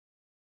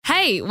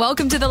Hey,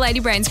 welcome to the Lady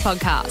Brains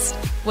podcast.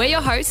 We're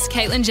your hosts,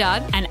 Caitlin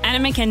Judd and Anna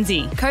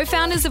McKenzie,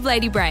 co-founders of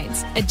Lady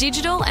Brains, a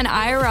digital and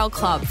IRL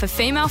club for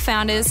female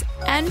founders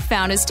and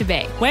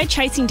founders-to-be. We're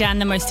chasing down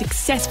the most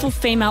successful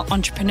female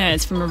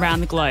entrepreneurs from around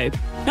the globe,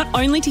 not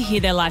only to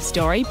hear their life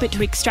story, but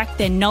to extract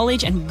their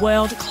knowledge and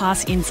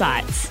world-class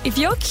insights. If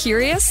you're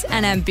curious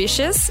and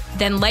ambitious,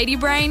 then Lady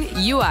Brain,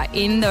 you are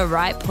in the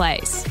right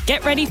place.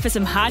 Get ready for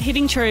some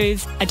hard-hitting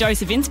truths, a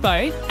dose of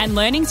inspo, and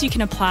learnings you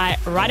can apply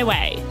right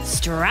away.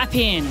 Strap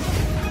in.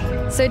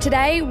 So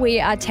today we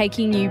are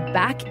taking you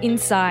back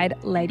inside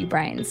Lady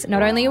Brains.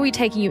 Not only are we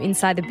taking you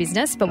inside the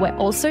business, but we're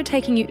also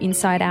taking you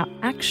inside our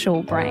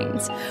actual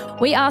brains.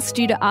 We asked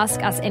you to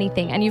ask us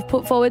anything, and you've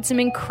put forward some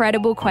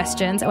incredible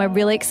questions, and we're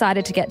really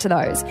excited to get to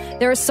those.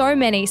 There are so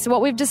many, so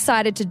what we've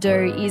decided to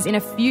do is in a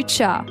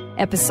future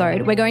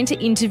episode, we're going to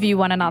interview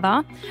one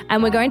another,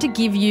 and we're going to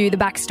give you the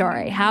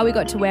backstory, how we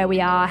got to where we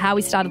are, how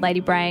we started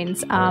Lady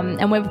Brains,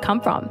 and where we've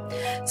come from.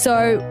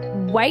 So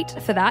wait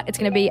for that. It's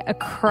going to be a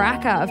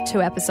cracker of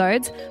 2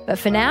 episodes. But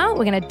for now,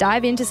 we're going to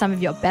dive into some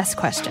of your best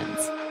questions.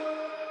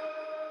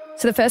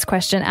 So the first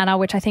question, Anna,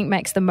 which I think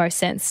makes the most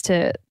sense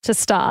to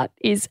start,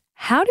 is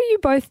how do you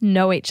both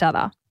know each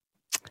other?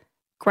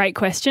 Great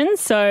question.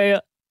 So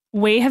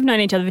we have known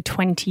each other for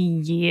 20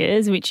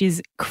 years, which is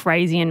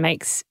crazy and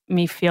makes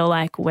me feel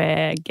like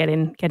we're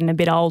getting a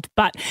bit old.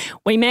 But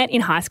we met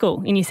in high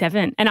school in year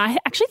 7. And I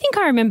actually think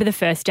I remember the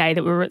first day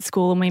that we were at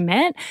school and we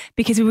met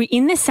because we were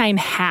in the same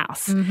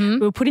house. Mm-hmm. We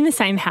were put in the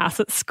same house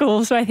at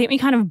school. So I think we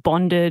kind of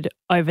bonded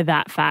over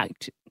that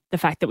fact, the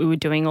fact that we were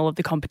doing all of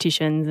the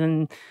competitions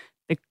and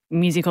the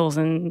musicals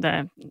and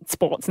the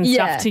sports and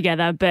stuff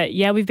together. But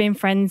yeah, we've been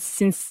friends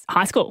since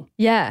high school.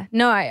 Yeah,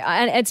 no,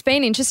 and it's been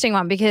an interesting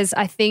one because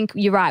I think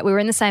you're right. We were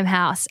in the same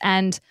house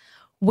and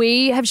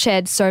we have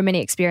shared so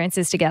many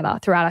experiences together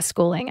throughout our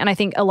schooling. And I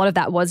think a lot of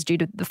that was due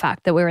to the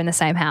fact that we were in the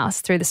same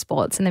house through the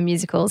sports and the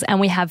musicals,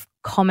 and we have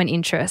common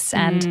interests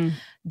and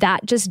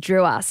that just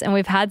drew us. And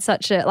we've had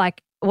such a,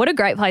 what a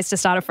great place to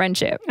start a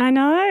friendship. I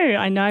know.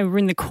 We were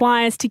in the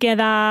choirs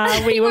together.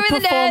 We were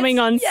performing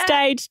on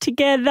stage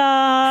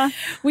together.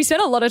 We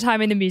spent a lot of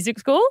time in the music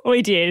school.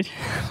 We did.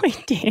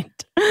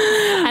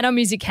 And on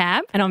music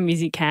camp.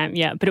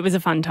 Yeah. But it was a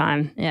fun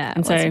time. Yeah, it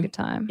was a good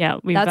time. Yeah,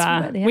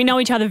 we know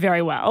each other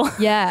very well.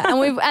 Yeah,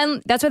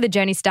 and that's where the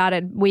journey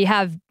started. We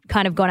have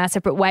kind of gone our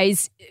separate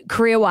ways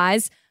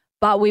career-wise,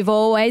 but we've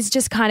always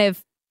just kind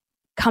of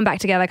come back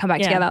together.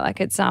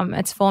 Like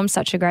it's formed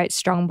such a great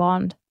strong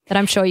bond that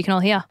I'm sure you can all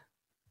hear.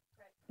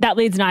 That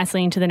leads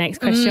nicely into the next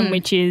question,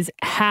 which is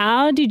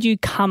how did you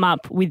come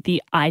up with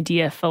the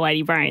idea for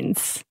Lady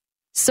Brains?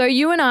 So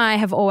you and I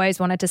have always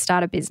wanted to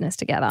start a business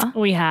together.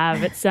 We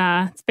have. It's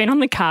been on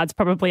the cards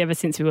probably ever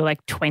since we were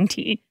like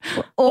 20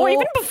 or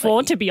even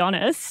before, to be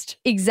honest.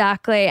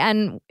 Exactly.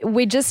 And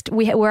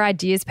we're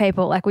ideas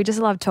people. Like we just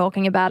love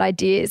talking about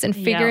ideas and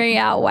figuring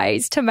out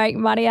ways to make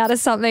money out of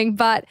something.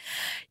 But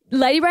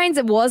Lady Brains,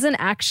 it wasn't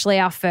actually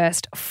our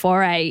first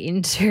foray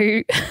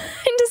into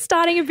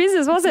starting a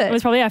business, was it? It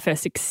was probably our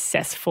first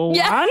successful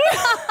one.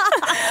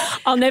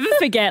 I'll never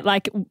forget,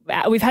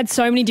 we've had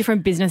so many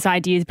different business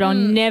ideas, but I'll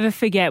never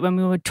forget when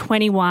we were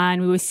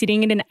 21, we were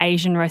sitting in an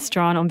Asian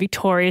restaurant on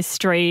Victoria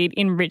Street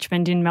in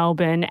Richmond in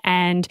Melbourne,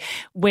 and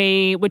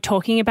we were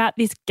talking about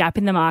this gap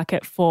in the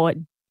market for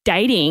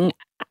dating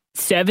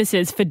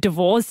services for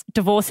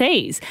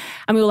divorcees.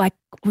 And we were like,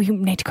 we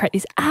need to create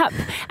this app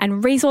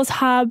and resource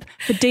hub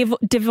for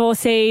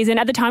divorcees. And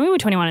at the time we were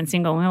 21 and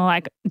single. And we were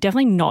like,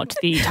 definitely not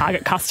the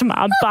target customer,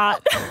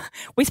 but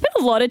we spent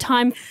a lot of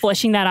time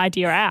fleshing that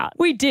idea out.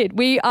 We did.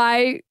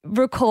 I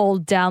recall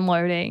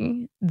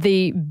downloading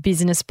the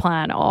business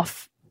plan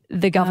off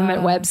the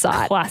government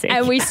website. Classic.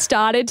 And we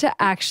started to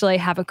actually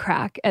have a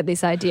crack at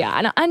this idea.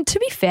 And to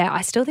be fair,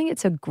 I still think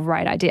it's a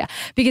great idea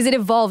because it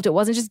evolved. It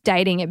wasn't just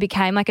dating. It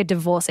became like a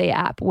divorcee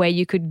app where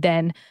you could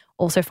then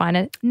also find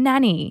a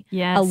nanny,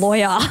 a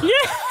lawyer.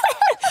 Yeah.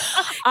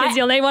 Because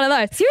you'll need one of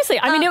those. Seriously,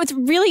 I mean, it was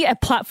really a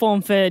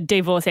platform for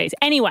divorcees.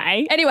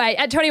 Anyway,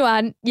 at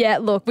 21, we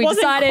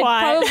decided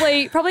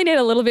probably need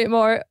a little bit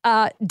more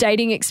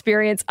dating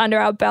experience under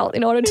our belt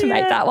in order to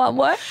make that one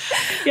work.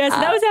 Yeah, so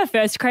that was our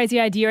first crazy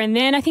idea. And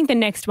then I think the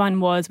next one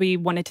was we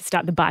wanted to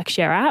start the bike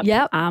share app,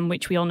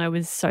 which we all know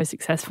was so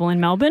successful in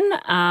Melbourne.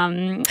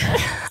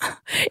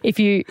 If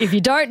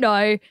you don't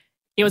know,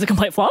 it was a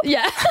complete flop.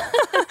 Yeah.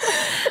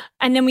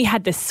 And then we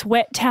had the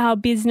sweat towel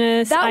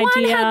business idea.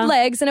 That one had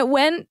legs and it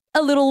went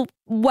a little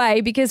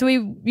way because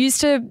we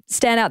used to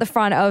stand out the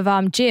front of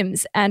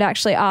gyms and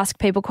actually ask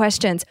people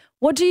questions.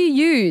 What do you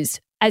use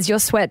as your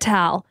sweat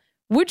towel?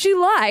 Would you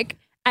like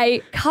a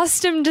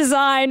custom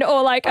design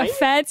or a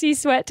fancy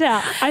sweat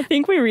towel? I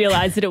think we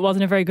realised that it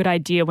wasn't a very good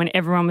idea when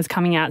everyone was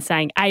coming out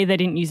saying, A, they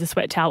didn't use a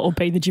sweat towel, or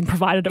B, the gym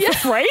provided it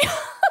for free.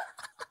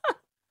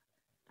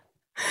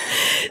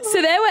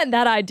 So there went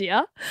that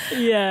idea.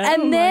 Yeah.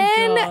 And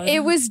then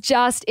it was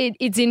just,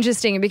 it's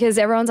interesting because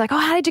everyone's like,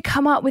 how did you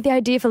come up with the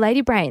idea for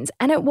Lady Brains?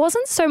 And it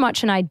wasn't so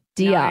much an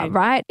idea,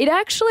 right? It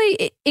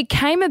actually, it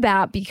came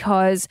about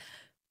because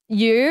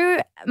you,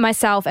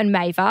 myself and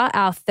Maeva,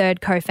 our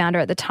third co-founder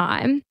at the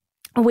time,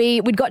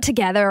 we'd got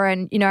together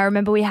and, you know, I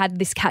remember we had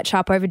this catch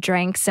up over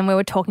drinks and we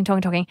were talking.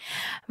 We're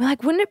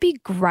like, wouldn't it be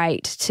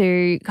great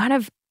to kind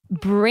of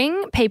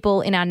bring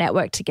people in our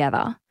network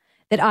together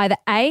that either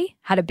A,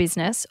 had a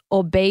business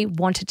or B,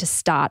 wanted to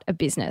start a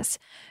business?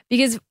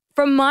 Because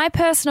from my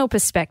personal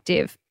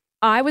perspective,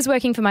 I was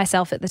working for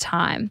myself at the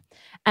time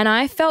and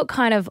I felt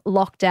kind of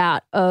locked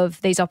out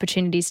of these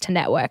opportunities to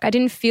network. I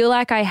didn't feel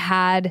like I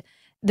had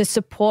the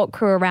support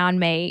crew around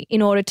me in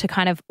order to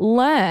kind of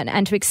learn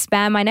and to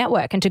expand my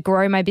network and to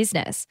grow my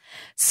business.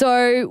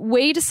 So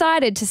we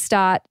decided to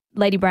start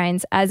Lady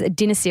Brains as a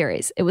dinner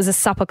series. It was a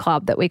supper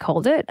club that we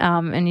called it.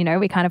 And, you know,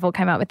 we kind of all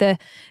came up with the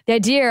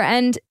idea.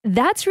 And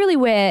that's really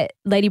where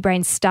Lady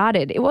Brains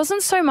started. It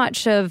wasn't so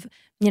much of,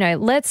 you know,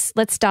 let's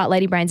start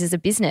Lady Brains as a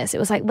business. It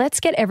was like, let's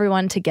get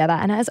everyone together.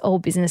 And as all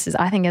businesses,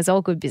 I think as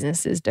all good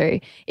businesses do,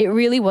 it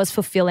really was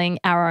fulfilling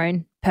our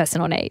own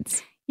personal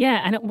needs.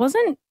 Yeah. And it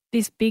wasn't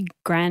this big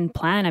grand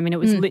plan. I mean, it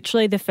was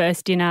literally the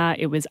first dinner.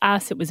 It was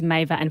us, it was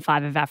Maeva and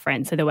 5 of our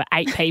friends. So there were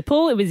 8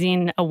 people. It was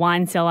in a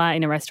wine cellar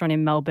in a restaurant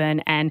in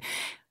Melbourne and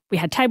we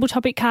had table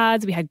topic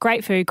cards, we had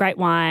great food, great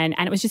wine,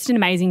 and it was just an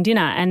amazing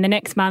dinner. And the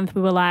next month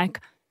we were like,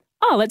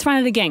 oh, let's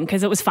run it again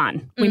because it was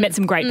fun. We met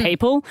some great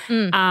people.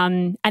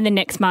 And the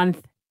next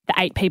month, the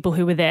 8 people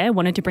who were there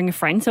wanted to bring a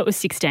friend, so it was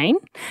 16.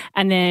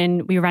 And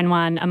then we ran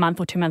one a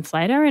month or 2 months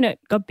later and it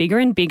got bigger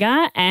and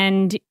bigger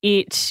and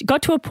it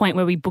got to a point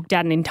where we booked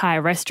out an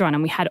entire restaurant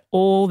and we had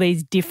all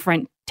these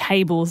different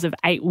tables of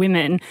 8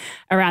 women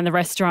around the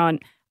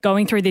restaurant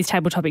going through these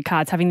table topic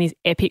cards, having these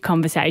epic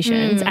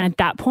conversations. And at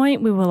that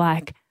point we were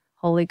like,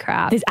 holy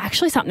crap. There's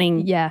actually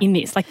something in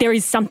this. Like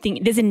there's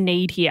a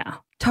need here.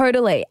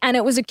 Totally. And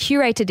it was a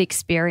curated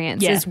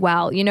experience as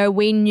well. You know,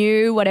 we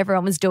knew what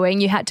everyone was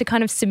doing. You had to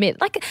kind of submit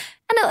like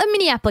a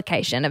mini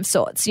application of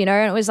sorts, you know,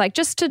 and it was like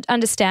just to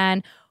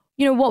understand,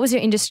 you know, what was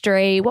your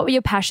industry? What were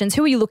your passions?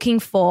 Who were you looking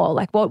for?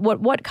 Like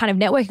what kind of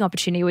networking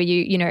opportunity were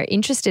you, you know,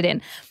 interested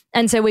in?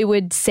 And so we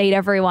would seat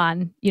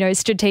everyone, you know,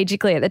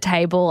 strategically at the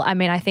table. I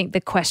mean, I think the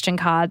question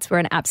cards were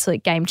an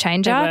absolute game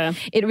changer.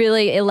 It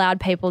really allowed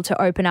people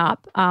to open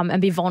up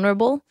and be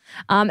vulnerable.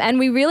 And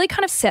we really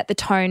kind of set the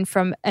tone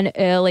from an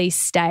early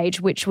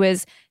stage, which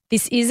was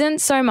this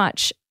isn't so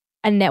much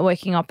a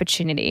networking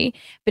opportunity,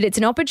 but it's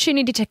an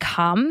opportunity to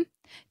come,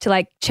 to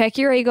like check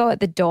your ego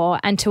at the door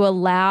and to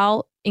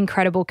allow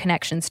incredible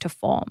connections to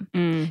form.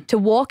 To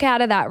walk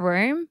out of that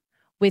room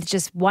with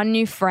just one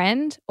new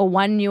friend or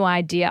one new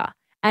idea.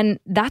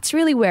 And that's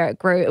really where it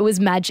grew. It was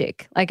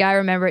magic. Like I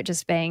remember it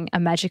just being a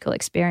magical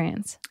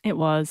experience. It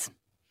was.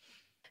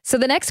 So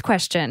the next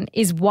question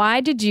is,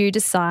 why did you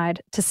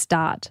decide to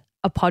start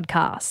a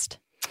podcast?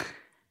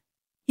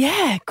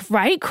 Yeah,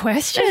 great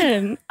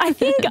question. I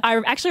think I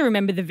actually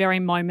remember the very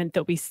moment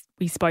that we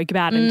spoke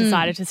about and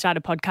decided to start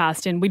a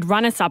podcast, and we'd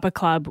run a supper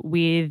club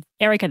with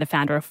Erica, the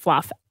founder of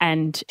Fluff,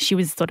 and she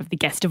was sort of the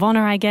guest of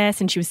honor, I guess,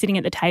 and she was sitting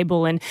at the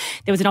table and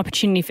there was an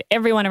opportunity for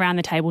everyone around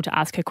the table to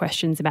ask her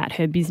questions about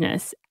her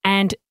business.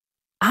 And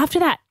after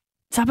that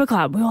supper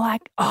club, we were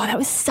like, oh, that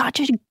was such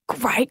a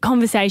great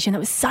conversation. That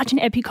was such an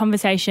epic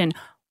conversation.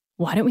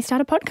 Why don't we start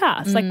a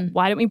podcast? Like,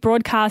 why don't we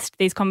broadcast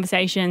these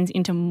conversations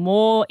into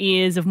more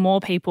ears of more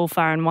people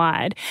far and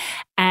wide?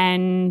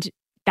 And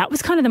that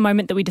was kind of the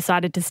moment that we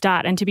decided to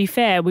start. And to be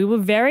fair, we were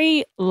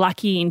very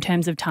lucky in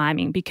terms of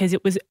timing because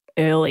it was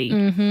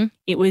early.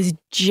 It was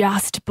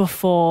just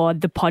before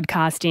the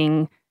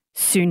podcasting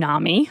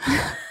tsunami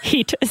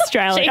hit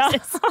Australia.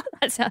 Jesus,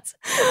 that sounds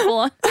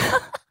full.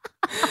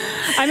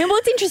 I mean, well,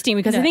 it's interesting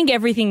because I think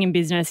everything in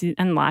business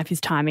and life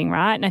is timing,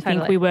 right? And I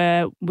think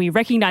we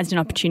recognised an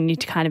opportunity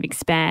to kind of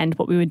expand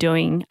what we were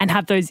doing and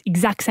have those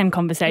exact same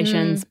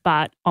conversations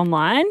but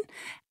online.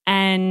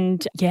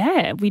 And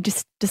yeah, we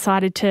just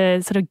decided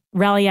to sort of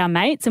rally our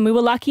mates, and we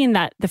were lucky in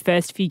that the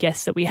first few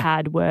guests that we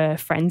had were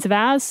friends of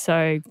ours.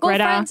 So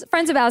Greta,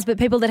 friends of ours, but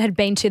people that had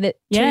been to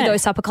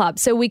those supper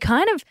clubs. So we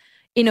kind of,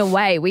 in a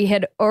way, we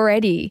had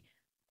already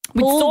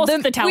we'd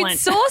sourced the talent. We'd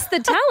sourced the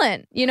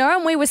talent, you know,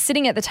 and we were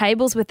sitting at the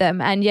tables with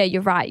them. And yeah,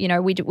 you're right. You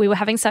know, we were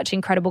having such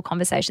incredible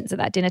conversations at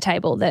that dinner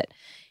table that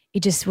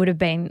it just would have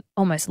been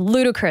almost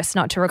ludicrous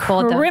not to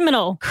record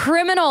them.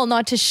 Criminal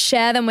not to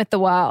share them with the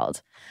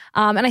world.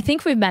 And I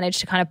think we've managed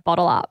to kind of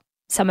bottle up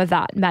some of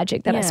that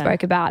magic that I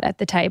spoke about at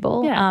the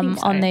table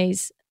on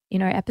these, you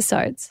know,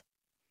 episodes.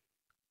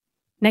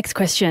 Next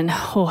question.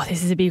 Oh,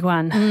 this is a big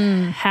one.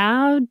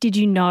 How did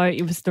you know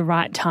it was the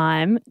right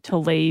time to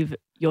leave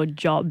your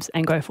jobs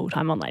and go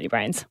full-time on Lady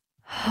Brains?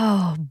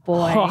 Oh,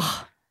 boy.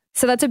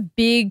 So that's a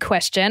big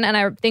question, and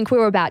I think we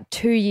were about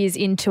 2 years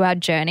into our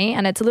journey,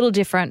 and it's a little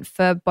different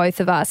for both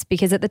of us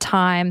because at the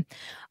time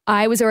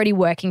I was already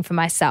working for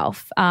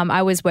myself.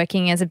 I was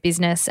working as a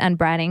business and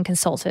branding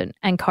consultant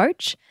and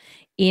coach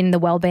in the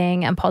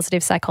wellbeing and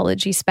positive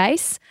psychology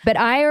space. But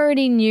I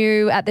already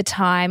knew at the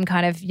time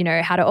kind of,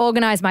 how to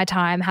organize my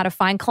time, how to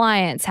find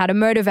clients, how to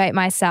motivate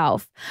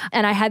myself.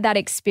 And I had that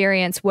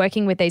experience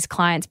working with these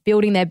clients,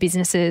 building their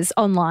businesses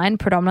online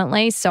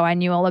predominantly. So I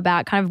knew all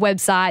about kind of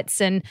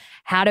websites and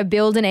how to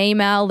build an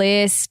email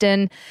list.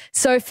 And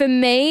so for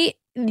me,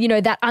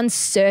 that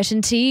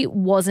uncertainty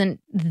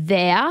wasn't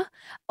there.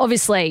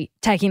 Obviously,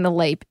 taking the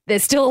leap,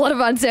 there's still a lot of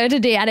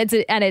uncertainty and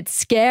it's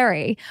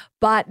scary.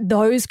 But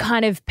those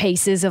kind of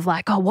pieces of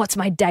like, what's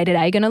my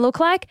day-to-day going to look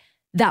like?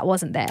 That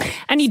wasn't there.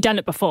 And you'd done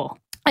it before.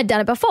 I'd done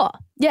it before.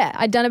 Yeah,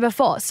 I'd done it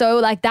before. So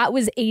like that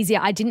was easier.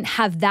 I didn't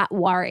have that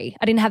worry.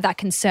 I didn't have that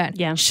concern.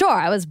 Yeah. Sure,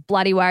 I was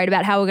bloody worried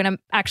about how we're going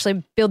to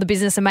actually build the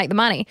business and make the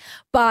money.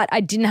 But I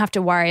didn't have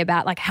to worry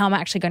about like how I'm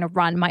actually going to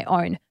run my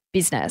own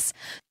business.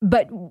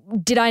 But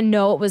did I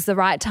know it was the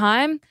right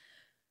time?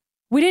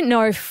 We didn't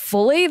know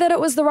fully that it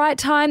was the right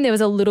time. There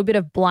was a little bit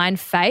of blind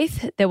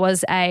faith. There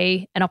was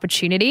an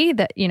opportunity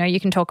that, you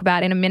can talk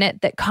about in a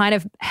minute that kind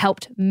of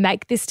helped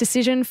make this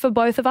decision for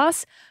both of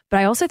us. But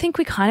I also think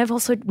we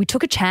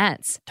took a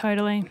chance.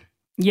 Totally.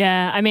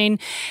 Yeah. I mean,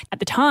 at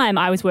the time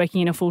I was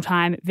working in a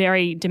full-time,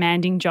 very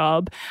demanding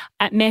job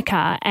at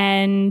Mecca,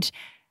 and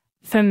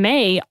for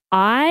me,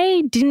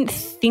 I didn't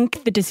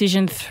think the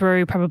decision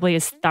through probably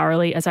as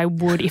thoroughly as I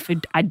would if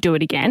I'd do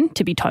it again,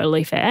 to be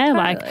totally fair. Totally.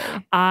 Like,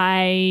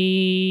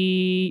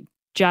 I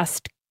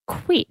just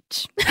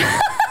quit. But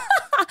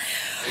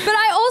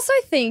I also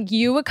think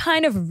you were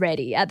kind of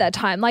ready at that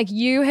time. Like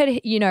you had,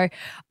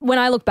 when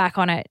I look back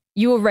on it,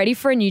 you were ready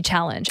for a new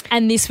challenge,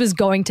 and this was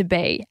going to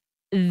be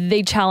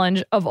the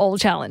challenge of all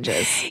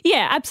challenges.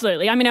 Yeah,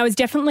 absolutely. I mean, I was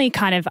definitely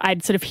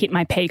I'd sort of hit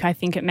my peak, I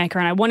think, at Mecca,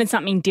 and I wanted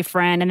something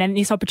different. And then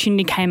this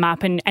opportunity came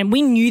up, and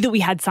we knew that we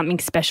had something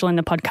special in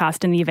the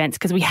podcast and the events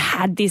because we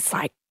had this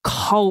like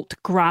cult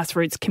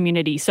grassroots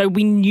community. So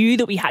we knew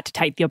that we had to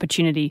take the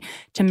opportunity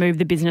to move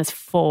the business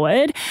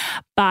forward.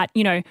 But,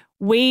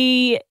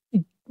 we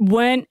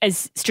weren't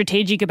as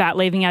strategic about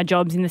leaving our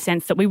jobs in the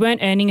sense that we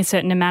weren't earning a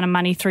certain amount of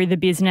money through the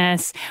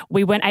business.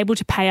 We weren't able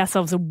to pay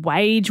ourselves a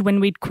wage when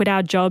we'd quit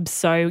our jobs.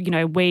 So,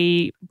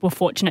 we were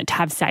fortunate to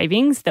have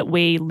savings that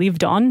we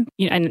lived on,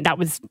 and that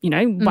was,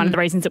 one of the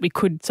reasons that we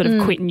could sort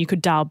of quit and you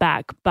could dial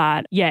back.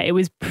 But yeah, it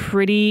was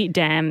pretty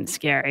damn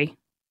scary.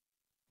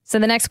 So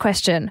the next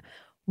question,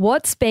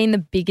 what's been the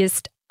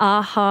biggest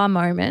aha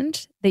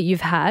moment that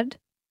you've had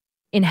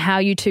in how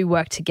you two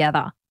work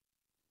together?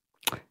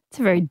 It's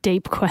a very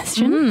deep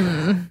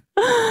question.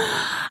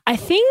 I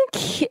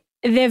think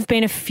there've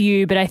been a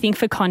few, but I think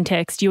for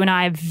context, you and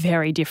I are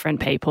very different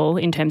people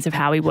in terms of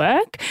how we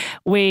work.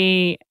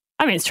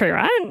 It's true,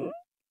 right?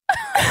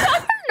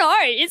 No,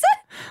 is it?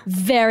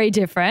 Very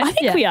different. I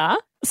think we are.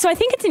 So I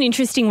think it's an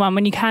interesting one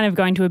when you kind of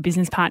go into a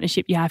business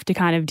partnership, you have to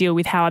kind of deal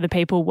with how other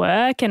people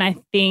work. And I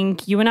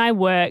think you and I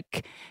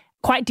work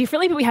quite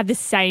differently, but we have the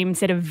same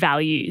set of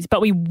values,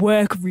 but we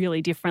work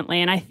really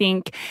differently. And I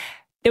think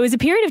there was a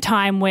period of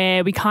time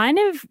where we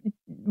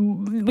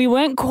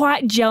weren't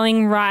quite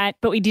gelling right,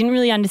 but we didn't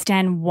really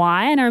understand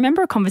why. And I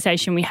remember a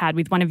conversation we had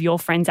with one of your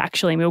friends,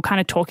 actually, and we were kind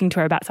of talking to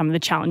her about some of the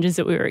challenges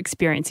that we were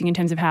experiencing in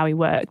terms of how we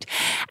worked.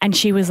 And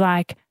she was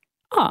like,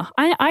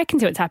 I can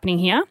see what's happening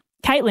here.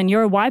 Caitlin,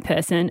 you're a why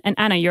person, and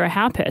Anna, you're a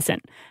how person.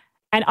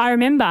 And I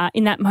remember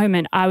in that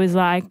moment, I was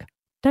like,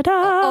 da-da.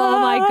 Oh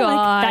my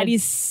God. Like, that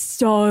is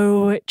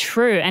so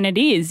true. And it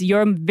is.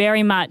 You're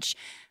very much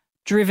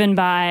driven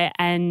by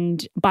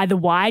the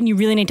why, and you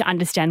really need to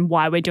understand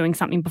why we're doing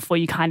something before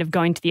you kind of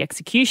go into the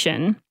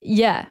execution.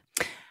 Yeah.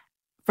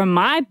 From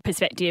my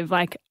perspective,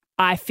 like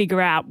I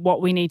figure out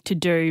what we need to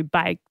do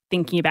by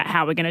thinking about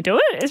how we're going to do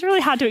it. It's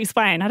really hard to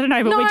explain. I don't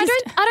know, but I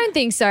don't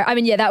think so. I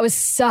mean, yeah, that was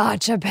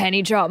such a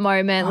penny drop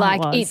moment.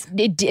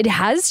 It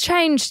has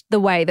changed the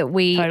way that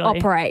we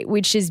operate,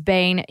 which has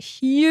been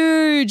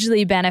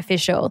hugely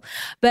beneficial.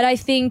 But I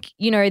think,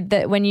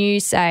 that when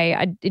you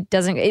say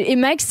it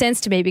makes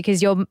sense to me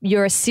because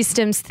you're a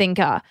systems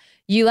thinker.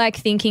 You like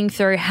thinking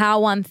through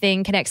how one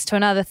thing connects to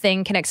another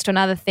thing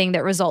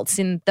that results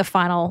in the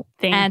final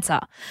answer.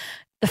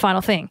 The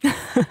final thing.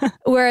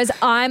 Whereas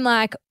I'm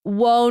like,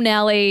 whoa,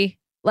 Nelly,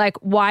 like,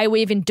 why are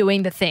we even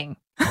doing the thing?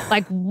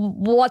 Like,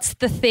 what's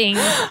the thing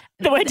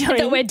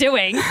that we're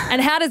doing? And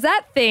how does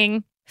that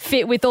thing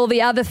fit with all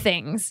the other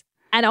things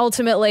and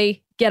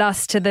ultimately get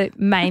us to the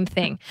main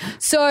thing?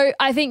 So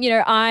I think,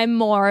 I'm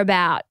more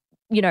about,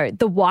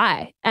 the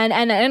why. And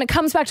it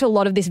comes back to a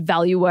lot of this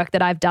value work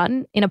that I've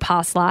done in a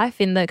past life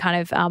in the kind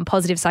of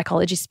positive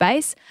psychology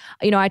space.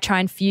 I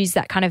try and fuse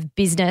that kind of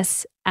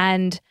business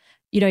and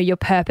your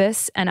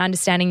purpose and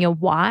understanding your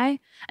why.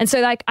 And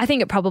so I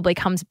think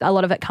a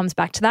lot of it comes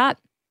back to that.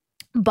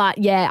 But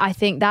yeah, I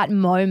think that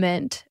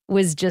moment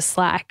was just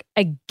like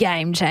a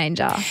game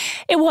changer.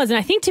 It was. And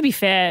I think, to be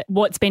fair,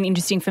 what's been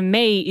interesting for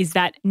me is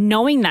that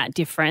knowing that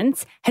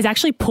difference has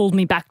actually pulled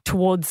me back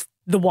towards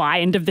the Y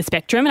end of the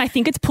spectrum, and I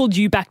think it's pulled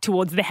you back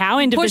towards the how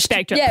end of the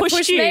spectrum. Yeah,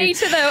 pushed me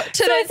to the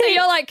so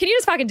you're like, can you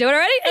just fucking do it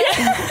already?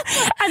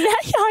 And now,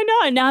 I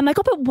know. Now I'm like,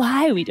 oh, but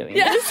why are we doing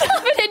this?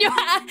 But then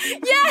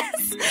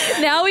yes.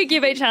 Now we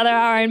give each other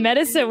our own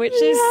medicine, which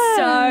is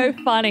so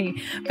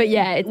funny. But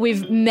yeah,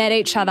 we've met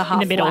each other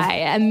halfway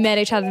and met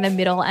each other in the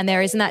middle, and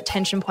there isn't that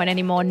tension point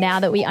anymore now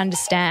that we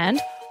understand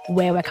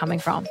where we're coming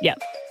from.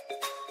 Yep.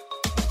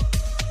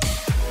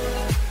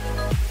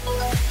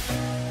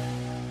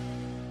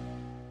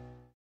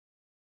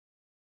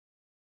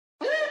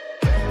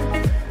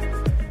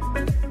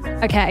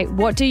 Okay,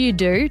 what do you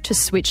do to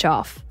switch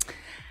off?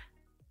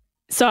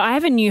 So I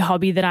have a new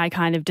hobby that I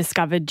kind of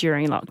discovered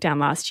during lockdown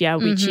last year,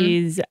 which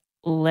is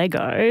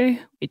Lego,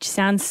 which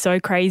sounds so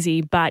crazy,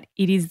 but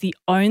it is the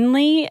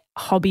only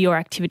hobby or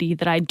activity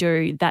that I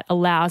do that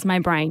allows my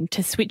brain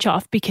to switch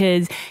off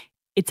because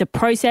it's a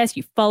process.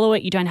 You follow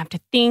it. You don't have to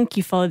think.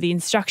 You follow the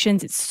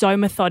instructions. It's so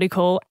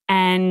methodical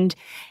and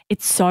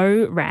it's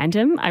so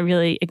random. I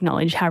really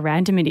acknowledge how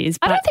random it is.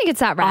 I don't think it's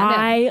that random.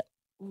 I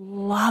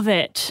love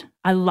it.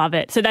 I love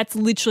it. So that's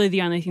literally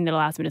the only thing that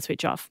allows me to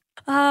switch off.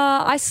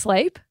 I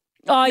sleep.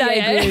 Oh,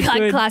 yeah, good, like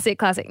good.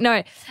 Classic.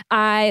 No,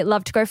 I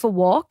love to go for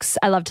walks.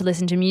 I love to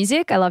listen to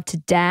music. I love to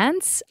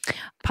dance.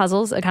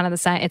 Puzzles are kind of the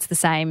same. It's the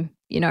same,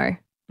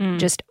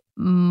 just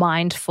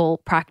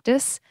mindful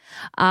practice.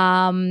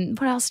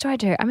 What else do I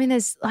do? I mean,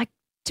 there's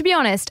to be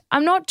honest,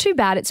 I'm not too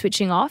bad at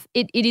switching off.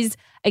 It is,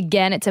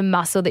 again, it's a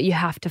muscle that you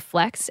have to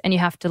flex and you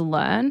have to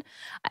learn.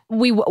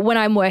 When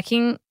I'm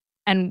working,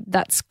 and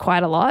that's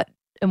quite a lot,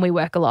 and we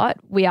work a lot,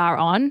 we are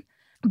on,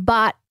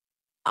 but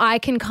I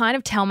can kind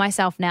of tell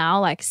myself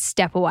now,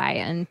 step away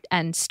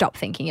and stop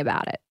thinking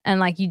about it.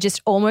 And you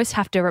just almost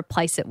have to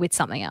replace it with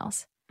something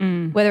else,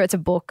 whether it's a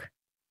book,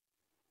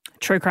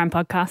 true crime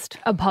podcast,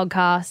 a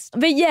podcast.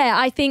 But yeah,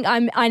 I think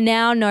I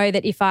now know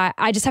that if I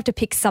just have to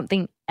pick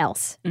something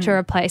else to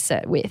replace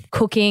it with.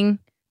 Cooking,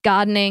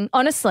 gardening.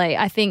 Honestly,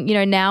 I think,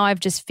 now I've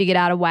just figured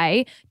out a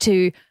way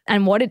to,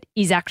 and what it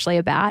is actually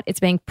about, it's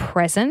being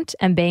present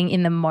and being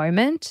in the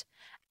moment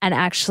and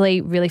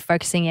actually really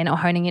focusing in or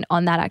honing in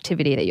on that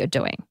activity that you're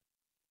doing.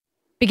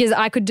 Because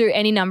I could do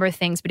any number of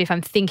things, but if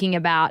I'm thinking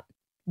about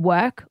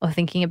work or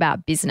thinking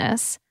about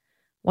business,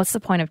 what's the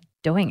point of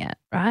doing it,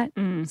 right?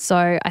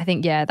 So I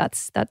think,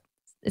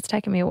 it's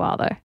taken me a while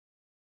though.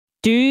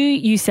 Do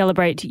you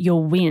celebrate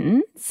your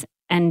wins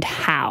and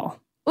how?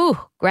 Ooh,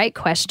 great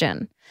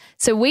question.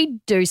 So we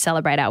do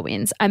celebrate our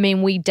wins. I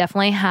mean, we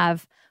definitely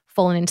have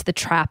fallen into the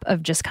trap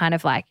of just kind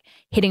of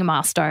hitting a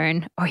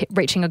milestone or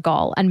reaching a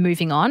goal and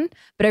moving on.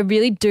 But I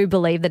really do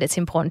believe that it's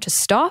important to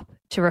stop,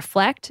 to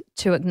reflect,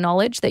 to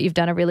acknowledge that you've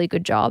done a really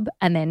good job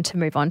and then to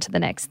move on to the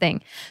next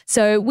thing.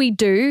 So we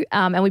do,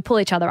 and we pull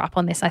each other up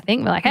on this, I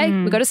think. We're like, hey,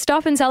 we've got to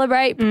stop and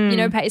celebrate,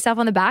 pat yourself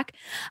on the back.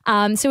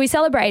 So we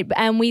celebrate,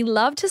 and we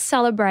love to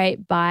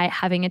celebrate by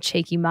having a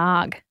cheeky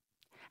mug.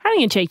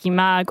 Having a cheeky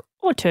mug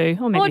or two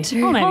or maybe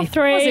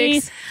three. Or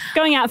six.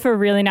 Going out for a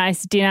really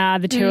nice dinner,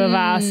 the two of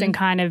us, and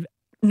kind of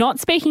not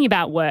speaking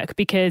about work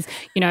because,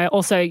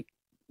 also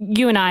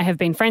you and I have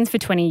been friends for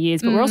 20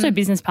 years, but we're also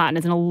business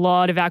partners, and a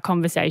lot of our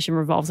conversation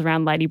revolves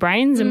around Lady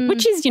Brains, and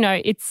which is,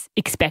 it's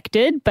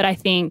expected. But I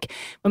think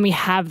when we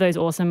have those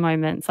awesome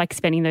moments, like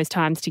spending those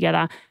times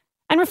together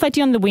and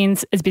reflecting on the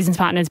wins as business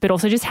partners, but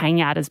also just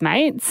hanging out as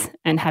mates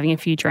and having a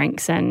few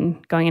drinks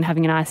and going and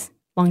having a nice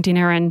long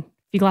dinner and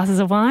few glasses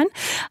of wine,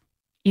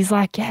 he's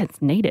like, yeah,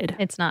 it's needed.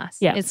 It's nice.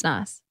 Yeah. It's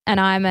nice. And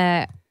I'm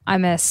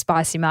a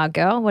spicy mug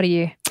girl. What are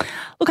you?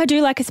 Look, I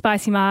do like a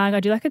spicy mug. I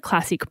do like a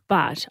classic,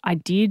 but I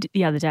did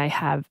the other day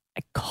have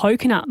a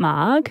coconut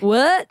mug.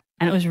 What?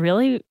 And it was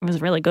really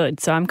good.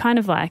 So I'm kind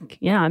of like,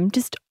 I'm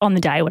just on the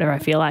day, whatever I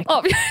feel like.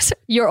 Oh,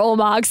 you're all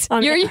mugs.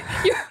 You're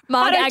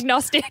mug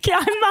agnostic.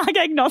 Yeah, I'm mug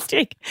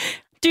agnostic.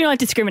 Do not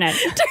discriminate.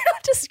 Do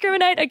not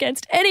discriminate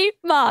against any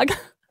mug.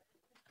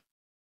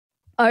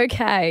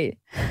 Okay.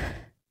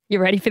 You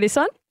ready for this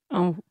one?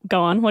 Oh,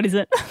 go on. What is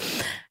it?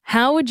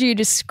 How would you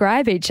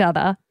describe each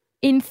other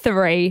in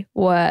 3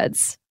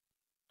 words?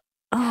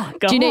 Oh,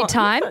 God. Do you need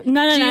time?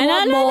 No. Do you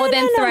want more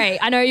than 3?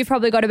 I know you've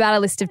probably got about a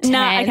list of 10.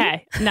 No,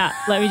 okay. No,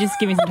 let me just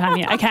give me some time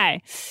here.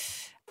 Okay.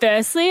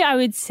 Firstly, I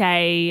would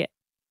say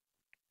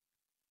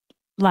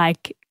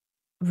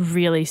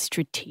really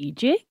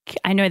strategic.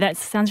 I know that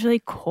sounds really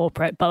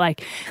corporate,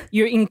 but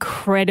you're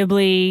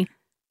incredibly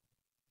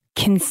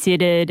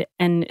considered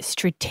and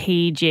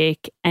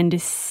strategic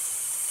and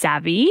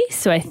savvy.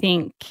 So I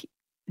think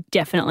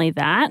definitely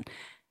that.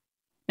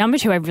 Number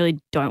 2, I really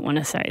don't want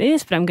to say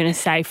this, but I'm going to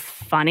say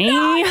funny.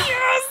 Oh,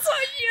 yes.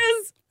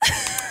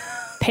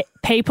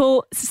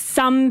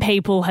 Some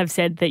people have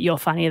said that you're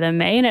funnier than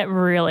me, and it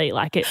really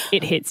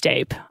it hits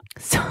deep.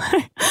 So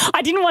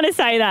I didn't want to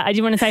say that. I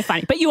didn't want to say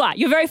funny, but you are.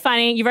 You're very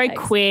funny. You're very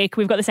quick.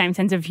 We've got the same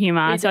sense of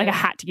humour. So I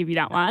had to give you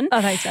that one.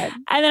 Oh, thanks, babe.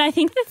 And then I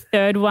think the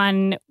third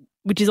one,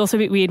 which is also a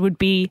bit weird, would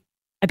be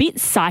a bit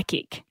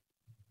psychic.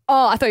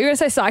 Oh, I thought you were going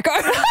to say psycho.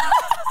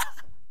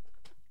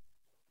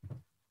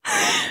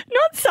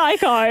 Not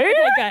psycho.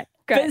 Okay,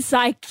 great. But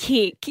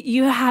psychic.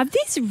 You have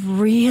this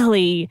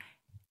really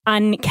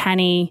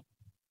uncanny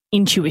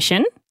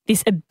intuition,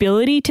 this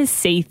ability to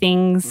see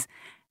things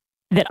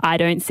that I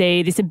don't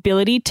see, this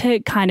ability to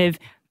kind of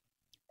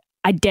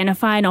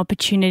identify an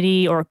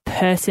opportunity or a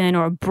person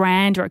or a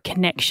brand or a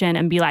connection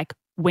and be like,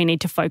 we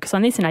need to focus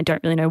on this, and I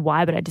don't really know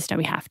why, but I just know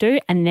we have to.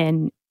 And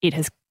then it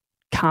has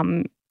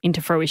come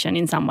into fruition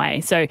in some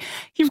way. So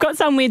you've got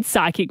some weird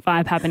psychic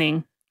vibe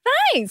happening.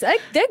 Thanks.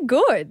 They're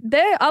good.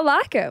 I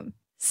like them.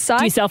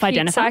 Do you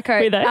self-identify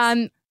with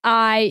those?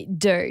 I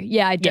do.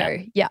 Yeah, I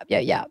do.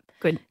 Yeah.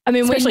 Good. I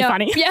mean, especially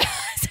funny. Yeah.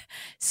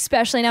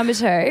 Especially number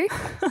 2.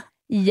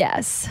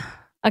 Yes.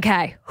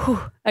 Okay. Whew.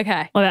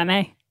 Okay. What about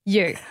me?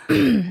 You.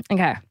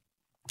 Okay.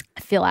 I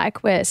feel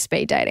like we're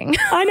speed dating.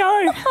 I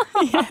know.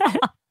 Yeah.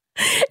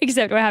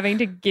 Except we're having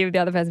to give the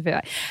other person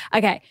feedback.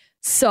 Okay.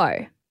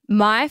 So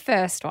my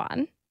first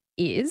one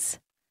is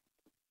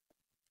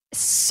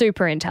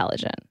super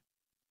intelligent.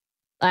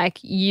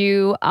 Like,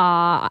 you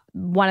are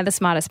one of the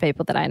smartest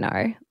people that I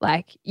know.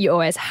 Like, you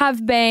always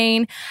have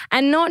been.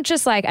 And not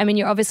just like, I mean,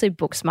 you're obviously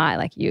book smart.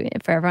 Like, you,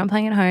 for everyone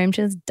playing at home,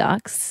 just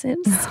ducks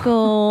in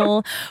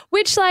school,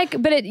 which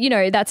like, but it, you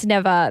know, that's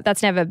never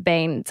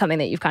been something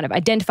that you've kind of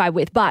identified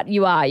with. But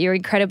you're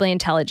incredibly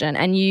intelligent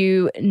and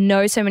you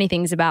know so many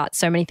things about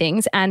so many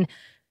things. And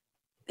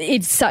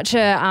it's such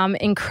a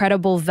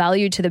incredible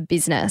value to the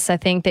business. I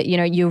think that, you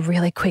know, you're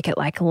really quick at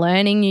like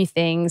learning new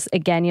things.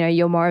 Again, you know,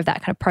 you're more of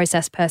that kind of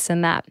process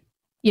person, that,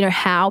 you know,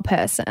 how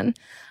person.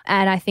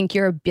 And I think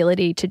your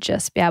ability to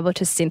just be able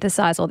to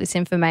synthesize all this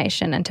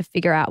information and to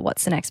figure out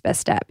what's the next best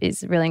step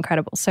is really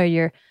incredible. So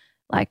you're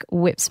like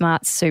whip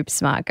smart, super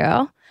smart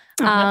girl.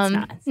 Oh, that's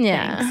nice.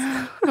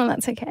 Yeah. Well,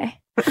 that's okay.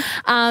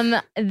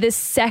 The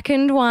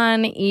second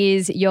one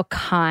is you're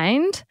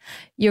kind.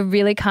 You're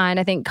really kind.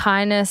 I think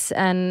kindness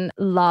and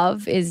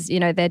love is, you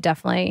know, that's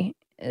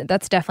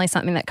definitely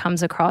something that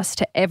comes across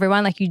to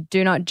everyone. Like, you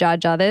do not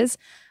judge others.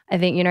 I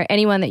think, you know,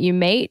 anyone that you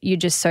meet, you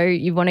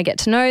want to get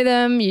to know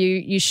them.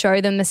 You show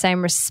them the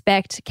same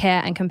respect,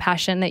 care and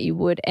compassion that you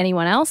would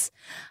anyone else.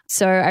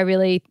 So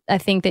I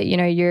think that, you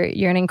know,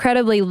 you're an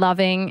incredibly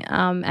loving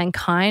and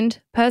kind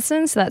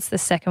person. So that's the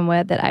second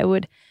word that I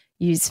would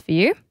use for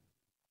you.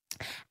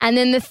 And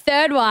then the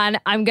third one,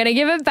 I'm going to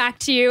give it back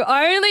to you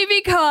only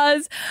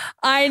because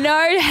I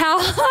know how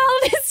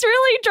this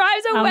really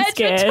drives a wedge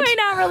between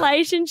our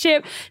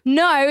relationship.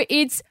 No,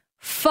 it's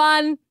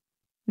funny.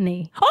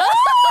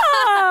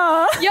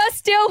 Oh! You're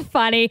still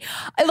funny.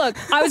 Look,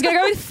 I was going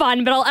to go with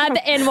fun, but I'll add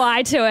the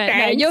NY to it.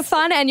 No, you're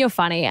fun and you're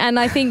funny. And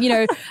I think, you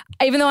know,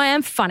 even though I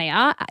am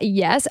funnier,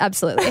 yes,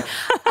 absolutely.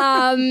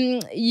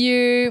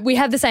 We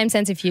have the same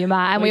sense of humor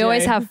and we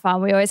always have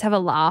fun. We always have a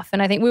laugh.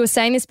 And I think we were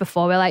saying this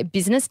before, we're like,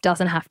 business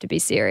doesn't have to be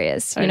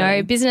serious. You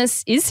know,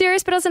 business is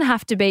serious, but doesn't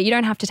have to be. You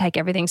don't have to take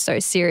everything so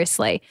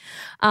seriously.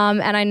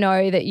 And I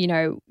know that, you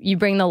know, you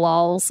bring the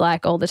lols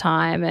like all the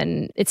time,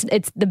 and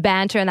it's the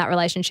banter in that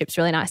relationship's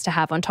really nice to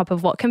have on top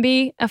of what can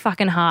be a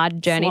fucking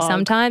hard journey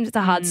sometimes. It's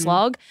a hard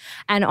slog.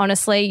 And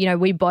honestly, you know,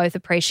 we both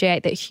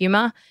appreciate that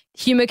humor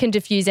can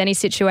diffuse any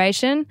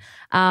situation.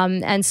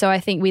 And so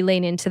I think we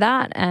lean into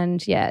that.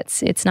 And yeah,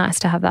 it's nice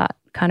to have that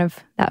kind of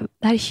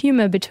that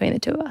humor between the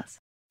two of us.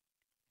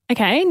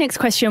 Okay, next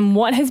question.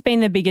 What has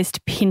been the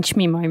biggest pinch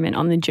me moment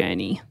on the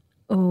journey?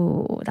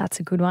 Oh, that's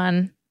a good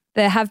one.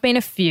 There have been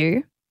a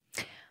few,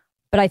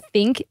 but I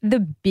think the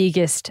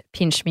biggest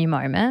pinch me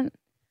moment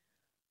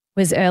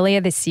was earlier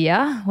this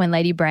year when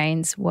Lady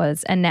Brains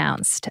was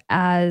announced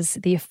as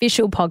the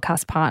official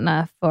podcast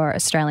partner for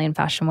Australian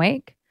Fashion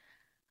Week.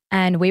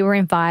 And we were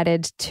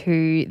invited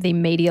to the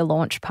media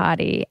launch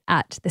party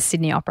at the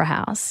Sydney Opera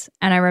House.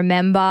 And I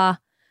remember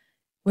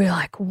we were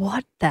like,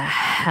 what the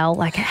hell?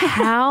 Like,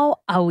 how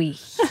are we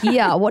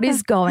here? What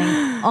is going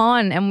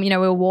on? And, you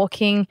know, we were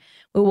walking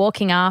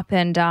up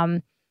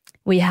and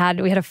we had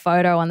a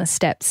photo on the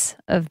steps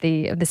of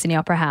the Sydney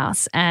Opera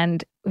House,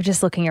 and we're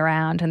just looking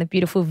around and the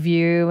beautiful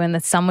view, and the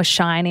sun was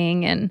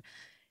shining, and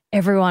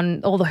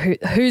everyone, all the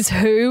who's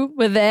who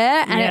were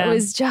there. And it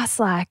was just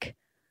like,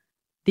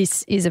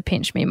 this is a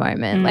pinch me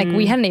moment. Like,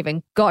 we hadn't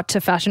even got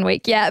to Fashion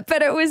Week yet,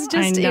 but it was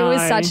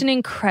such an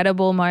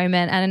incredible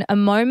moment, and a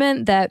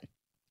moment that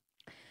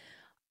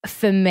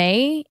for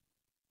me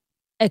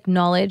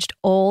acknowledged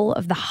all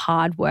of the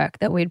hard work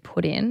that we'd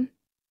put in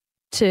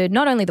to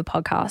not only the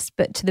podcast,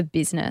 but to the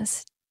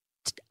business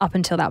up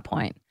until that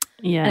point.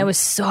 Yeah. And it was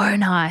so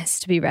nice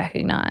to be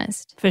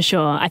recognized. For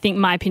sure. I think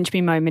my pinch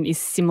me moment is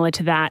similar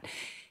to that.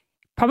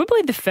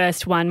 Probably the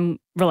first one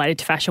related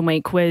to Fashion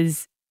Week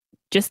was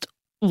just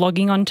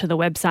logging onto the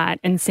website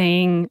and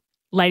seeing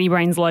Lady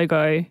Brains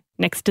logo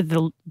next to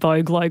the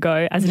Vogue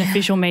logo as an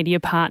official media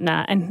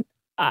partner. And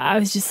I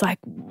was just like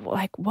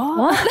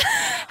what?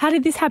 How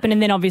did this happen?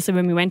 And then obviously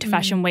when we went to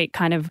Fashion Week,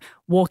 kind of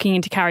walking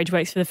into Carriage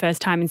Works for the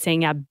first time and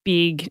seeing our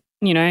big,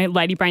 you know,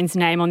 Lady Brains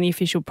name on the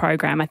official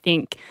program, I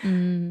think,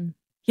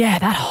 yeah,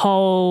 that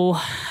whole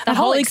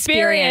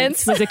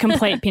experience was a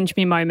complete pinch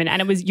me moment.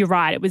 And you're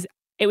right, it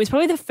was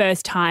probably the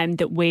first time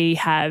that we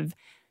have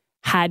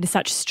had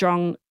such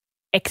strong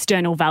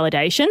external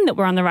validation that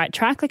we're on the right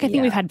track. Like, I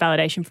think we've had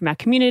validation from our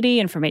community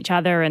and from each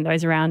other and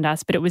those around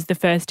us, but it was the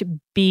first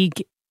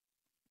big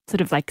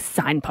sort of like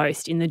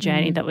signpost in the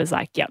journey that was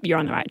like, yep, you're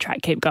on the right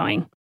track, keep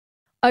going.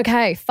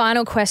 Okay,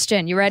 final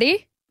question. You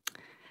ready?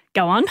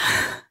 Go on.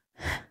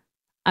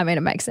 I mean,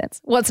 it makes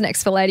sense. What's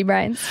next for Lady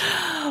Brains?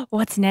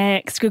 What's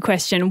next? Good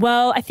question.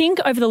 Well, I think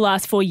over the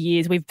last 4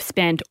 years, we've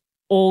spent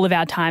all of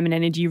our time and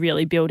energy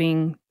really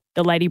building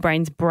the Lady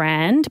Brains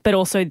brand, but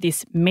also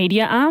this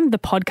media arm, the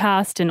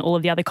podcast and all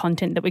of the other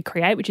content that we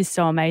create, which is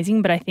so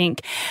amazing. But I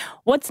think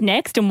what's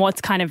next and what's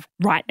kind of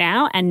right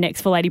now and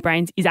next for Lady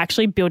Brains is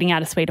actually building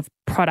out a suite of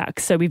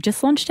products. So we've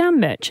just launched our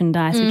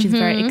merchandise, which is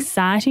very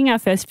exciting, our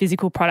first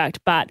physical product.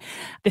 But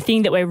the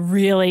thing that we're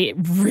really,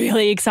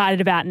 really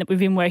excited about and that we've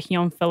been working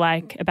on for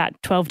like about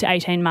 12 to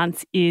 18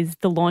 months is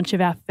the launch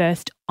of our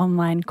first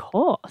online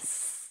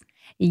course.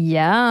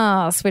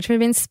 Yes, which we've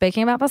been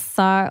speaking about for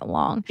so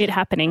long. It's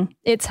happening.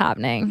 It's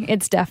happening.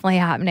 It's definitely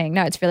happening.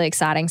 No, it's really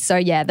exciting. So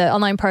yeah, the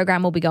online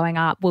program will be going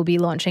up. We'll be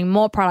launching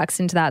more products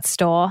into that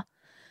store.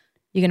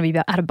 You're going to be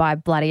able to buy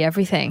bloody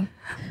everything.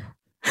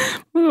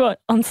 We were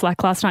on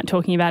Slack last night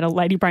talking about a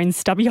Lady Brains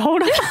stubby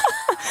holder.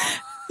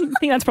 I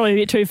think that's probably a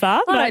bit too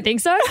far. I don't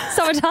think so.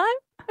 Summertime.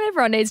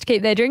 Everyone needs to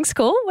keep their drinks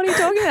cool. What are you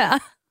talking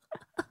about?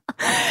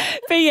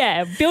 But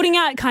yeah, building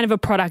out kind of a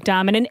product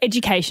arm and an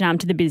education arm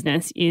to the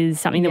business is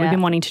something that we've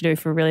been wanting to do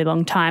for a really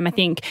long time. I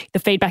think the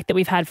feedback that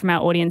we've had from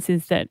our audience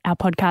is that our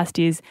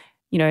podcast is,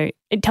 you know,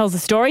 it tells the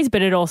stories,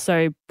 but it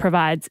also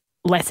provides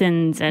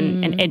lessons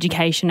and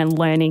education and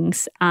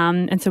learnings.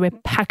 And so we're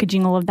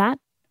packaging all of that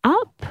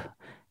up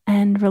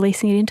and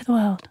releasing it into the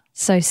world.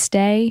 So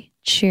stay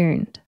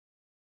tuned.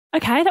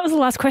 Okay, that was the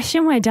last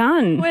question. We're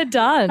done. We're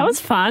done. That was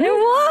fun. It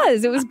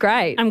was. It was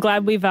great. I'm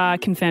glad we've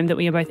confirmed that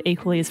we are both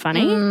equally as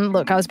funny.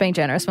 Look, I was being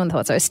generous when I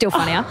thought so. It's still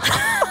funnier.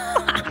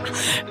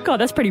 God,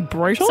 that's pretty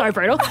brutal. So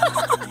brutal.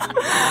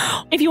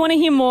 If you want to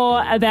hear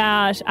more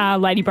about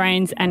Lady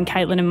Brains and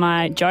Caitlin and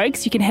my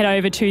jokes, you can head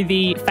over to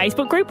the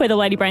Facebook group. We're the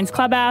Lady Brains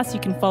Clubhouse. You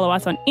can follow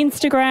us on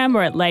Instagram.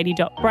 We're at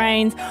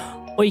lady.brains.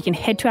 Or you can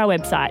head to our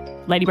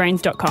website,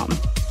 ladybrains.com.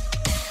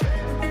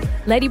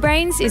 Lady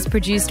Brains is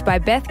produced by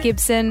Beth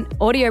Gibson,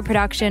 audio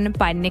production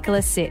by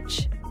Nicholas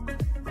Sitch.